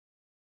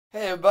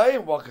Hey everybody,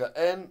 and welcome,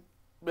 and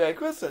Merry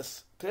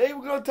Christmas. Today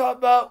we're going to talk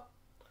about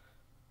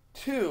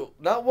two,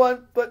 not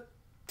one, but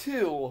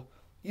two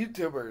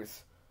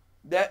YouTubers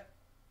that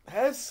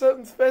has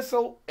something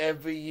special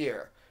every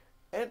year.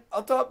 And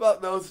I'll talk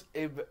about those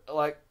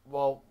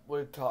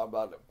we're talking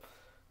about them.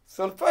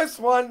 So the first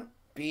one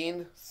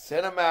being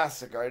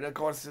Cinemassacre. And of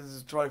course this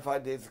is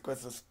 25 Days of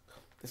Christmas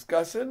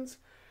discussions.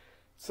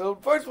 So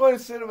the first one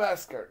is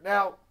Cinemassacre.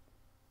 Now,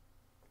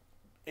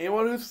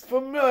 anyone who's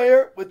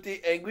familiar with the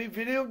Angry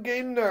Video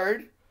Game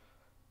Nerd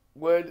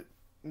would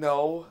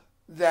know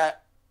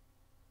that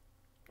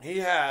he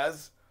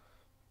has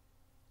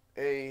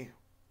a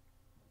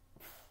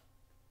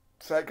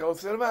Psycho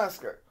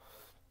Cinemassacre.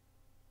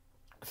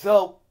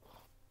 So,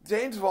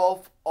 James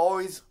Wolfe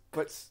always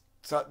puts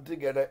something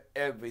together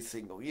every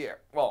single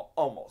year. Well,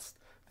 almost.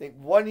 I think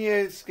one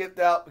year he skipped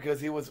out because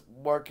he was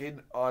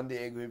working on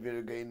the Angry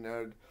Video Game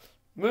Nerd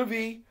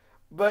movie,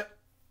 but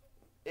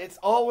it's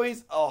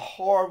always a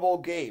horrible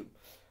game,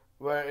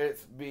 where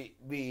it's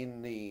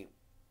being the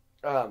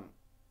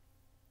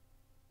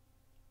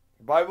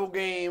Bible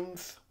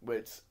games,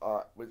 which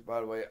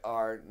by the way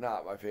are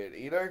not my favorite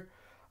either.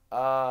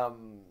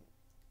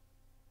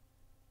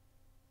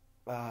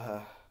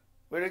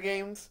 Winter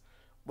games,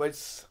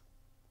 which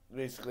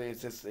basically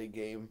is just a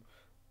game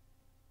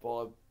full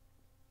of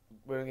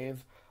winter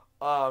games.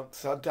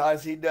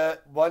 Sometimes he did.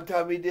 One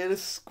time he did a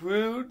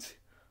Scrooge,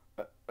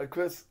 a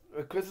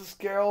Christmas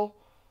Carol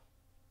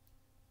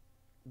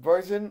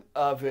version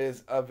of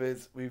his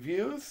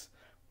reviews,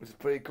 which is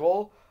pretty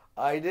cool.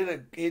 He did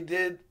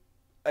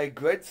a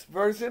Grinch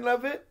version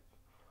of it,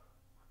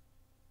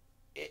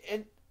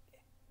 and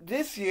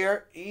this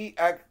year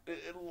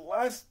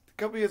last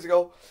couple years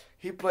ago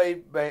he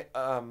played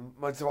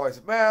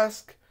Majora's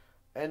Mask,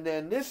 and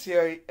then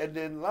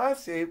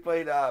last year he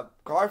played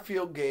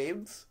Garfield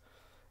games,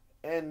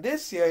 and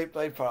this year he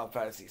played Final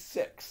Fantasy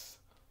VI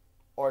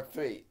or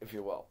 3, if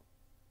you will.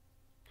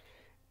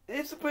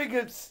 It's a pretty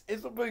good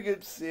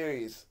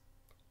series.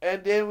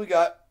 And then we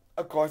got,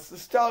 of course,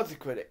 Nostalgia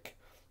Critic,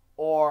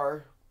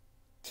 or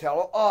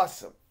Channel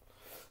Awesome.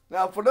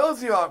 Now, for those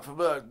of you who aren't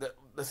familiar, the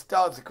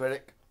Nostalgia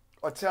Critic,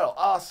 or Channel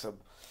Awesome,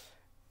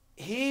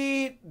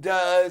 he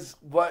does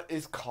what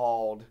is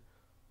called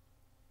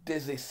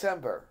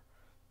Disney-cember.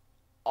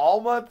 All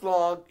month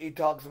long, he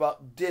talks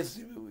about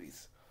Disney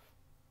movies.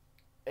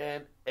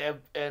 And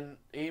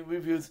he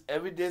reviews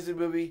every Disney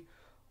movie.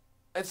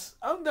 And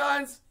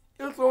sometimes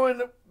he'll throw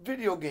in a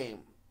video game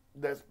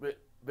that's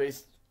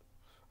based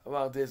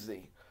around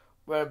Disney,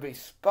 whether it be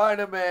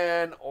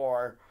Spider-Man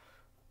or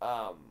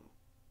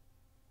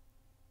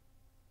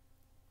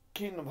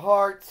Kingdom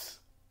Hearts.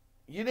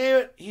 You name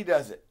it, he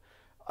does it.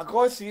 Of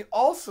course, he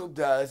also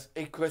does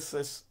a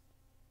Christmas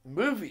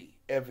movie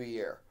every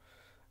year.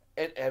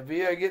 And every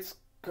year it gets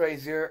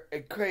crazier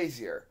and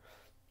crazier.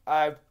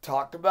 I've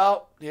talked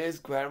about his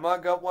Grandma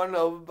Got Run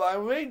Over by a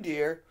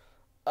Reindeer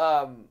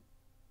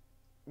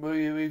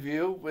movie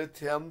review with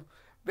him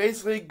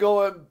basically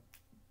going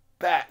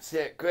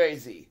batshit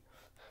crazy.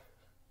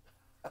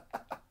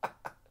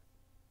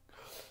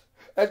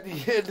 At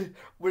the end,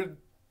 when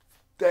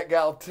that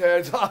gal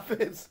turns off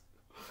his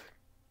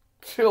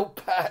chill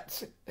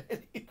patch,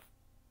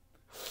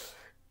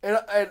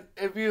 and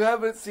if you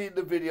haven't seen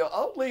the video,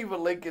 I'll leave a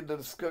link in the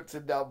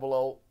description down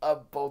below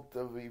of both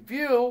the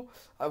review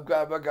of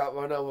Grandma Got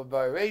Run Over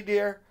by a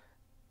Reindeer,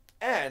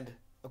 and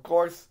of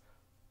course,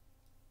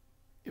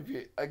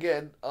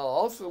 I'll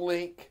also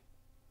link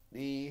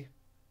the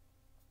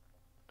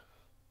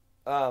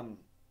I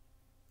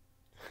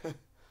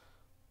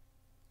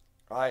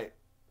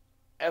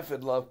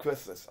effing love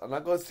Christmas. I'm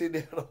not going to see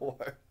the other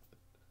word.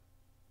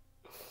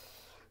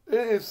 It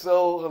is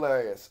so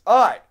hilarious.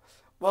 Alright,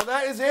 well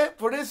that is it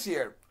for this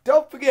year.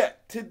 Don't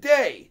forget,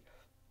 today,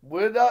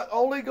 we're not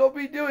only going to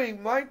be doing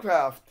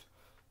Minecraft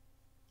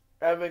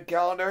Advent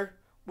Calendar,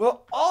 I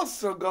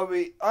also got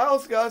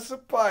a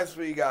surprise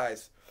for you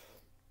guys.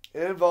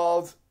 It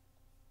involves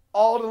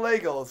all the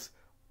Legos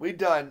we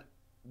done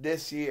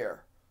this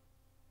year.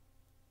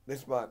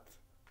 This month.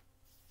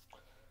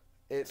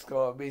 It's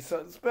going to be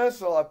something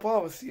special, I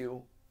promise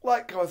you.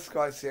 Like, comment,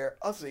 subscribe, share.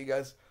 I'll see you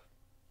guys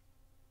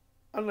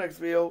on the next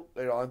video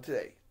later on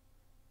today.